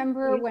 I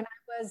remember when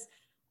I was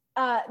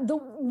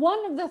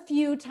one of the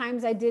few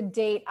times I did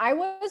date, I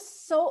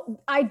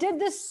did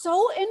this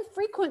so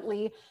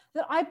infrequently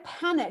that I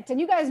panicked.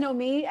 And you guys know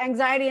me,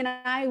 anxiety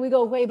and we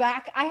go way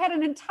back. I had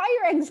an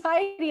entire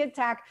anxiety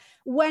attack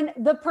when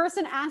the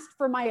person asked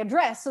for my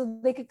address so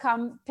they could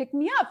come pick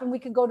me up and we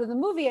could go to the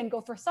movie and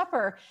go for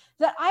supper,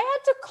 that I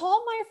had to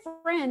call my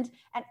friend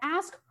and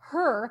ask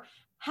her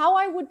how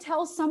I would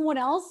tell someone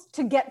else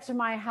to get to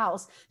my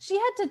house. She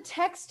had to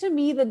text to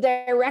me the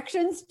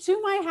directions to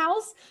my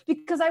house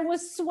because I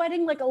was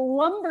sweating like a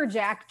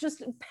lumberjack,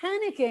 just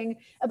panicking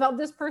about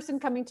this person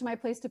coming to my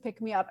place to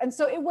pick me up. And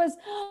so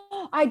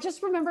I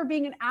just remember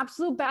being an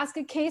absolute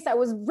basket case. I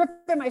was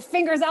ripping my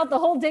fingers out the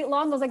whole day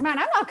long. I was like, man,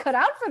 I'm not cut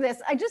out for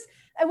this. I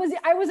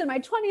was in my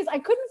 20s. I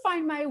couldn't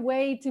find my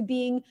way to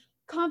being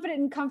confident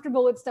and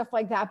comfortable with stuff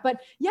like that.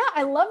 But yeah,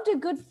 I loved a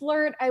good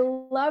flirt. I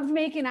loved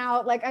making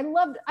out. Like I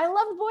loved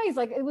boys.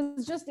 Like it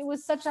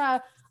was such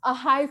a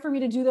high for me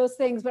to do those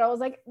things. But I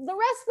was like, the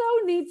rest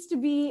though needs to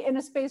be in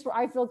a space where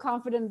I feel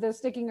confident they're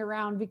sticking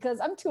around because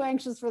I'm too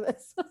anxious for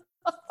this.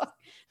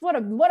 What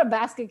a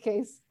basket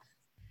case.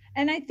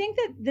 And I think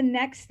that the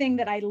next thing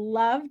that I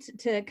loved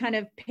to kind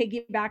of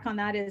piggyback on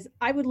that is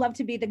I would love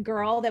to be the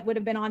girl that would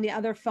have been on the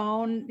other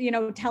phone, you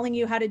know, telling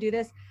you how to do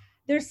this.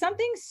 There's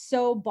something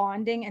so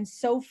bonding and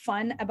so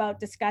fun about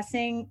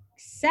discussing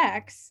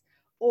sex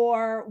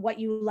or what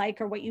you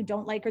like or what you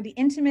don't like, or the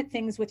intimate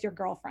things with your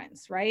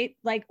girlfriends, right?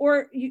 Like,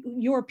 or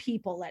your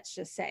people, let's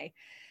just say.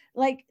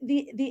 Like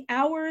the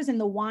hours and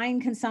the wine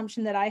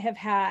consumption that I have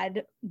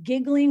had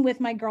giggling with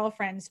my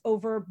girlfriends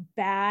over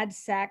bad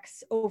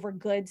sex, over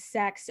good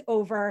sex,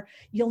 over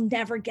you'll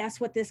never guess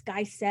what this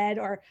guy said,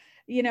 or,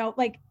 you know,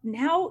 like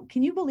now,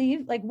 can you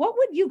believe, like, what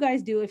would you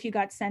guys do if you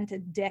got sent a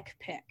dick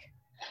pic?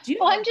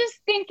 Well, I'm just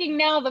thinking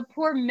now, the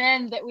poor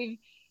men that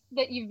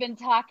you've been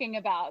talking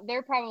about,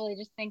 they're probably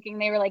just thinking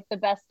they were like the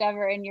best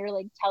ever, and you're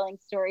like telling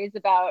stories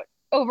about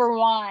over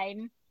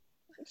wine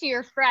to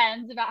your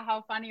friends about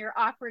how funny or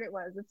awkward it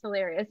was. It's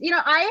hilarious. You know,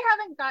 I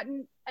haven't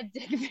gotten a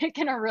dick pic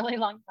in a really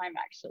long time,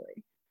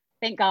 actually.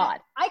 Thank God.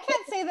 I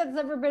can't say that's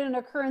ever been an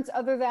occurrence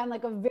other than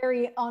like a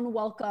very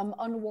unwelcome,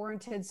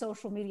 unwarranted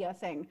social media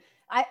thing.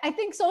 I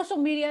think social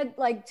media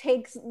like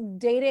takes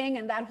dating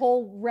and that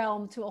whole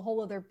realm to a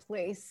whole other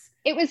place.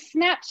 It was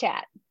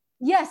Snapchat.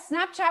 Yes,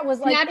 Snapchat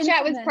was like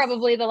Snapchat was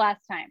probably the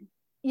last time.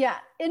 Yeah,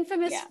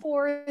 infamous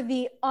for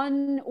the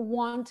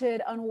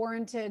unwanted,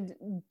 unwarranted,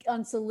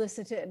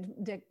 unsolicited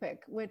dick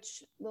pic,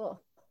 which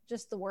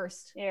just the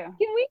worst. Yeah.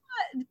 Can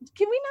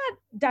we not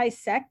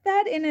dissect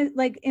that in a,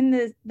 like in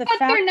the but fact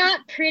they're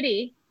not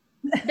pretty.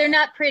 They're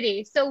not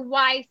pretty. So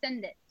why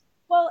send it?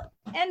 Well,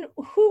 and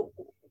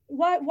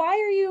why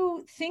are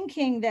you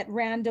thinking that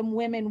random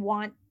women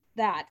want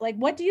that? Like,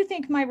 what do you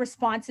think my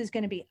response is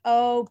going to be?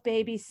 Oh,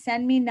 baby,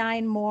 send me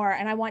 9 more.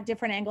 And I want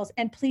different angles.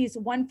 And please,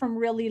 one from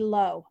really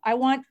low. I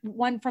want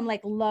one from like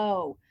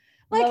low.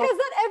 Like, has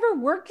that ever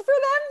worked for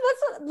them?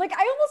 That's like,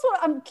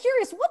 I'm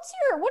curious,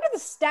 what are the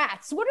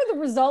stats? What are the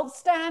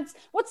results stats?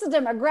 What's the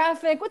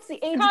demographic? What's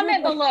the age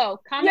Comment group? below.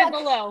 Comment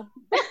below.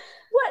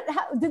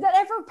 Did that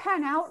ever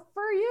pan out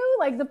for you?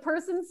 Like the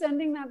person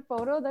sending that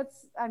photo?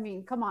 I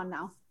mean, come on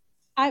now.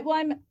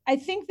 I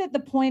think that the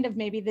point of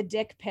maybe the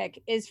dick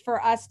pic is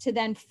for us to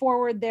then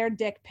forward their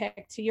dick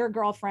pic to your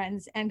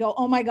girlfriends and go,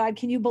 oh my God,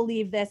 can you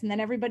believe this? And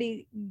then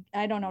everybody,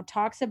 I don't know,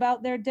 talks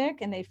about their dick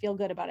and they feel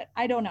good about it.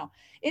 I don't know.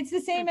 It's the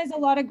same as a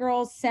lot of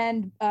girls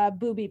send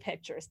booby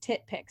pictures,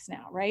 tit pics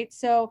now, right?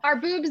 So are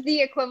boobs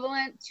the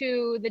equivalent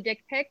to the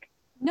dick pic?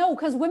 No,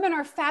 because women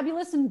are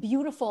fabulous and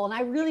beautiful. And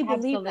I really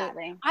believe that.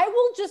 I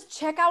will just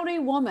check out a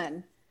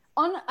woman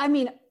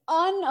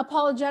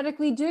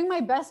unapologetically doing my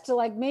best to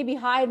like maybe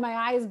hide my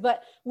eyes,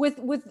 but with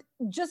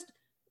just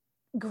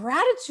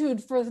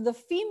gratitude for the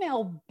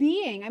female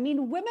being. I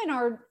mean, women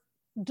are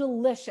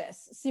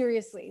delicious.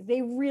 Seriously,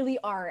 they really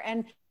are.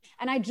 And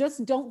I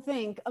just don't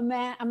think a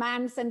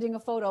man sending a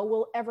photo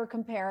will ever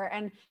compare.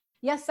 And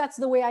yes, that's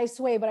the way I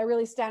sway, but I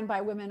really stand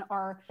by women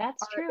are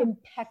true.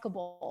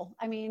 Impeccable.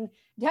 I mean,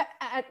 yeah,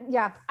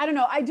 I don't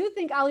know. I do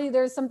think, Ali,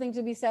 there's something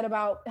to be said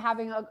about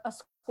having a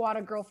squad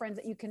of girlfriends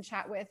that you can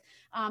chat with.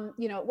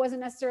 You know, it wasn't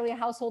necessarily a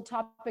household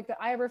topic that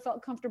I ever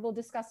felt comfortable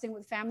discussing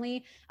with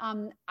family.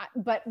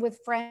 But with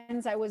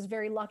friends, I was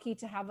very lucky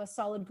to have a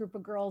solid group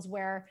of girls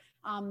where,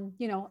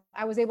 you know,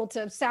 I was able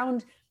to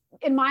sound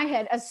in my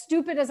head as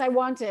stupid as I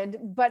wanted,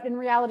 but in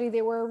reality,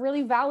 they were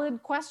really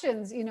valid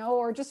questions, you know,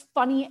 or just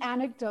funny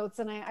anecdotes.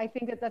 And I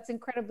think that that's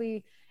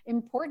incredibly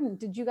important.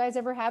 Did you guys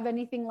ever have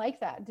anything like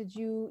that? Did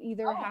you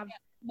either have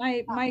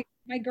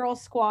my girl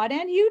squad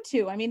and you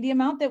too? I mean, the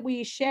amount that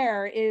we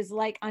share is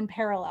like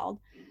unparalleled.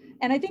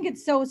 And I think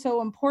it's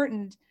so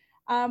important.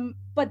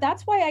 But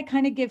that's why I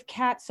kind of give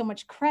Kat so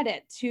much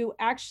credit to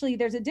actually,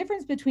 there's a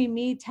difference between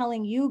me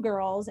telling you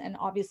girls, and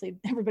obviously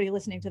everybody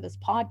listening to this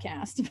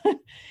podcast,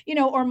 you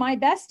know, or my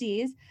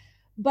besties,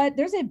 but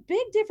there's a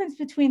big difference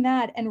between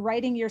that and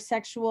writing your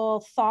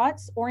sexual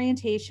thoughts,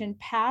 orientation,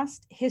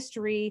 past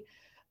history,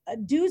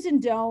 do's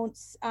and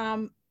don'ts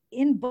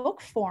in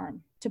book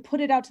form to put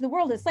it out to the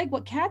world. It's like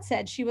what Kat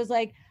said. She was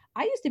like,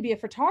 I used to be a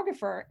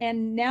photographer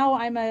and now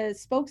I'm a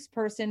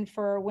spokesperson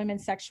for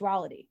women's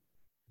sexuality.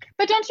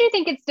 But don't you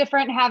think it's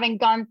different having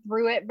gone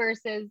through it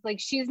versus like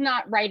she's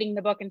not writing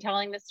the book and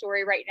telling the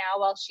story right now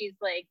while she's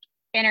like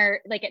in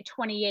her like at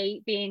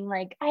 28 being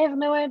like, I have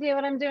no idea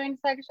what I'm doing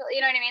sexually.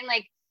 You know what I mean?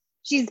 Like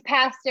she's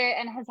past it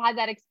and has had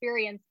that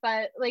experience,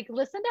 but like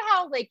listen to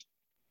how like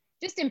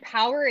just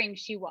empowering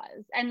she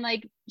was. And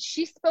like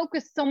she spoke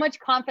with so much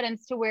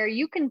confidence to where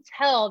you can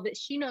tell that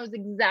she knows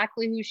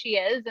exactly who she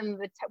is. And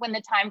when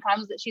the time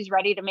comes that she's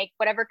ready to make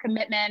whatever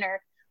commitment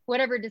or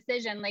whatever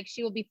decision, like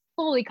she will be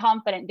fully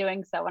confident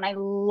doing so. And I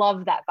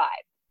love that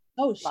vibe.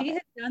 Oh, she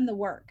has done the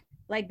work.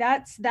 Like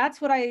that's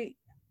what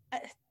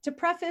to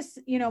preface,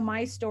 you know,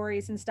 my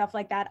stories and stuff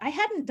like that. I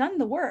hadn't done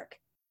the work.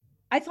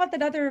 I thought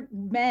that other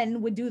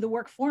men would do the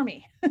work for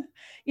me,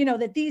 you know,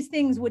 that these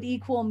things would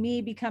equal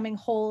me becoming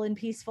whole and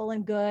peaceful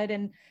and good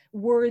and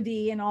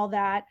worthy and all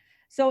that.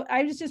 So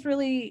I was just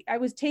really, I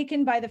was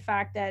taken by the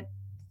fact that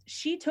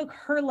she took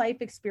her life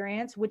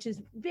experience, which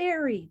is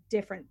very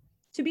different.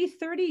 To be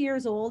 30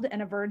 years old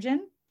and a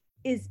virgin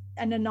is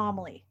an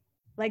anomaly.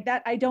 Like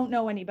that, I don't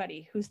know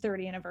anybody who's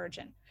 30 and a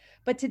virgin.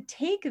 But to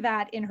take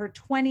that in her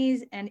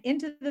 20s and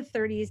into the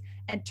 30s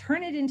and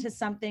turn it into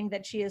something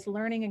that she is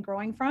learning and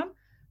growing from,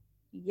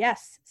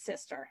 yes,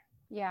 sister.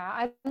 Yeah,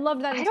 I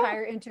loved that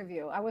entire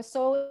interview. I was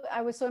so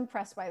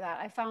impressed by that.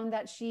 I found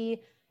that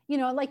she, you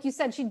know, like you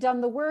said, she'd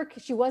done the work.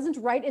 She wasn't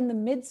right in the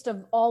midst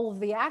of all of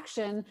the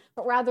action,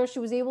 but rather she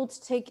was able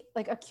to take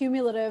like a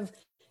cumulative,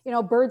 you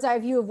know, bird's eye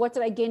view of what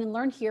did I gain and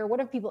learn here? What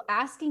are people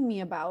asking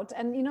me about?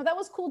 And, you know, that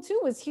was cool too,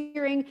 was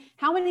hearing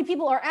how many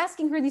people are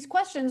asking her these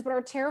questions, but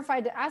are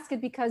terrified to ask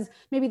it because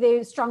maybe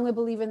they strongly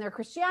believe in their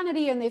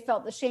Christianity and they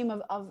felt the shame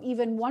of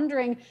even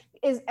wondering,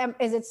 is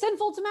it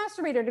sinful to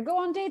masturbate or to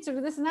go on dates or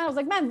to this and that? I was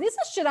like, man, this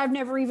is shit I've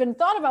never even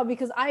thought about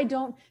because I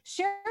don't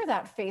share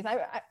that faith.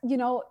 You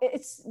know,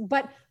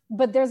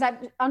 but there's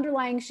that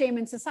underlying shame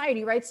in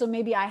society, right? So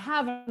maybe I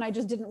have, and I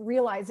just didn't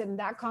realize it. And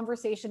that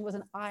conversation was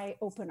an eye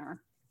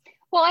opener.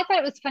 Well, I thought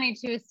it was funny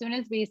too. As soon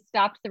as we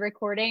stopped the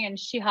recording and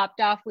she hopped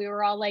off, we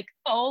were all like,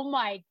 oh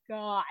my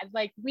God,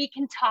 like we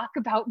can talk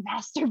about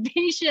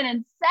masturbation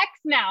and sex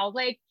now.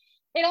 Like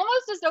it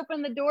almost just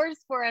opened the doors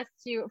for us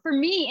to, for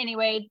me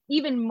anyway,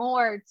 even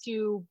more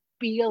to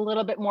be a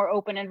little bit more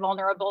open and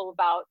vulnerable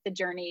about the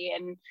journey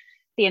and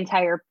the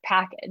entire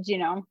package, you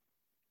know?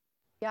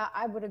 Yeah,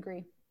 I would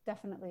agree.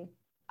 Definitely.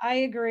 I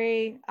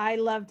agree. I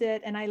loved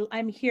it. And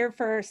I'm here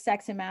for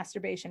sex and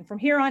masturbation from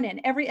here on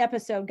in. Every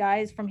episode,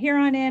 guys, from here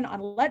on in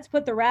on Let's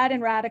Put the Rad in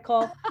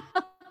Radical.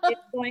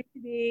 It's going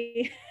to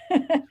be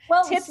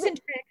well, tips and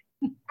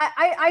tricks.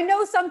 I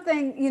know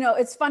something, you know,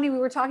 it's funny. We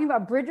were talking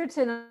about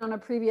Bridgerton on a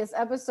previous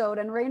episode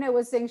and Raina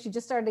was saying she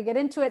just started to get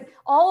into it.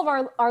 All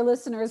of our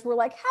listeners were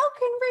like, how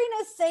can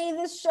Raina say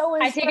this show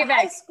is for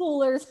high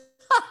schoolers?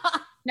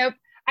 Nope.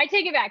 I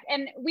take it back.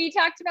 And we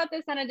talked about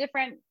this on a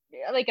different,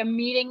 like a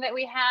meeting that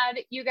we had,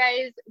 you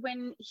guys,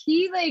 when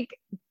he like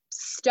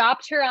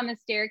stopped her on the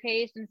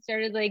staircase and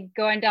started like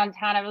going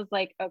downtown, I was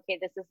like, okay,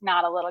 this is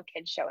not a little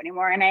kid show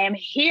anymore. And I am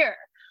here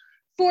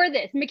for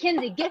this.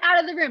 Mackenzie, get out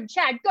of the room.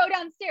 Chad, go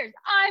downstairs.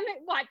 I'm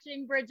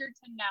watching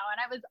Bridgerton now. And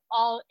I was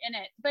all in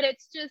it. But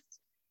it's just,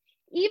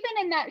 even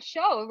in that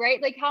show,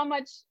 right? Like how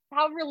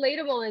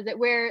relatable is it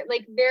where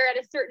like they're at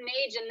a certain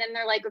age and then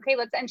they're like, okay,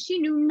 and she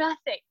knew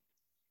nothing.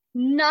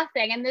 And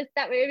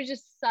it was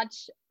just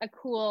such a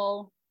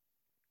cool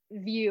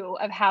view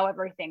of how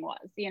everything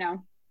was, you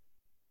know?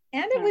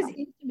 And it was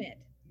intimate.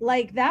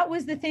 Like that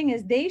was the thing,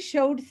 is they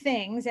showed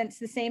things, and it's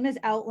the same as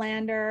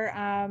Outlander,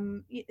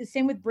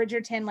 same with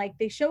Bridgerton, like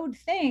they showed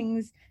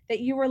things that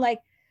you were like,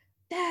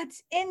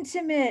 that's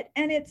intimate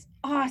and it's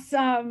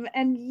awesome.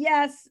 And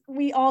yes,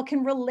 we all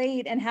can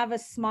relate and have a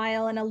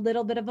smile and a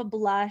little bit of a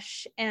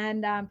blush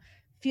and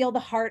feel the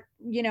heart,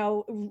 you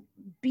know,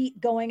 beat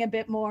going a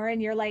bit more.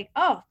 And you're like,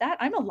 oh,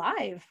 I'm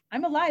alive.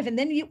 And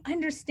then you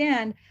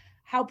understand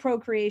how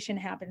procreation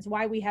happens,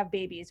 why we have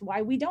babies,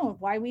 why we don't,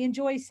 why we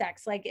enjoy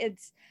sex. Like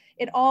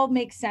it all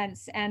makes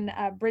sense. And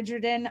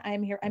Bridgerton,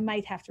 I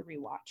might have to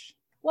rewatch.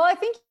 Well, I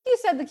think you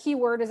said the key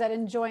word is that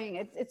enjoying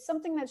it. It's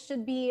something that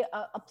should be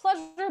a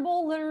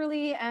pleasurable,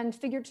 literally and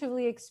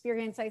figuratively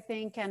experience, I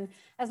think. And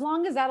as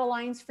long as that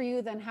aligns for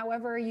you, then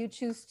however you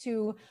choose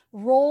to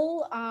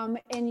roll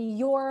in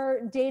your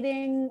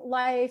dating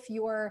life,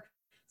 your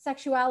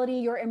sexuality,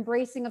 your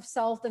embracing of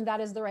self, then that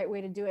is the right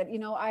way to do it. You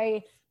know,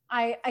 I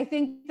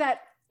think that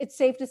it's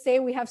safe to say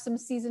we have some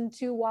season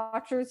 2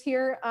 watchers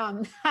here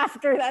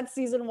after that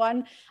season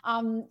 1.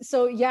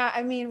 So yeah,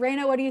 I mean,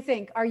 Raina, what do you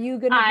think? Are you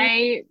going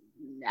to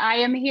I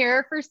am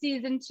here for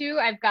season 2.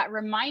 I've got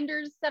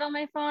reminders set on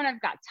my phone.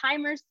 I've got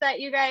timers set,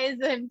 you guys.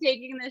 I'm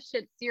taking this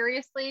shit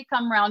seriously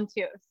come round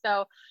 2.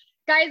 So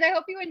guys, I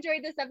hope you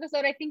enjoyed this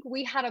episode. I think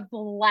we had a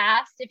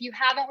blast. If you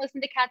haven't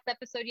listened to Kat's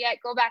episode yet,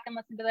 go back and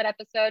listen to that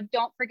episode.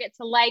 Don't forget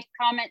to like,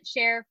 comment,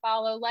 share,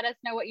 follow. Let us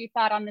know what you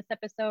thought on this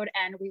episode,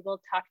 and we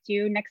will talk to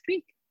you next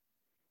week.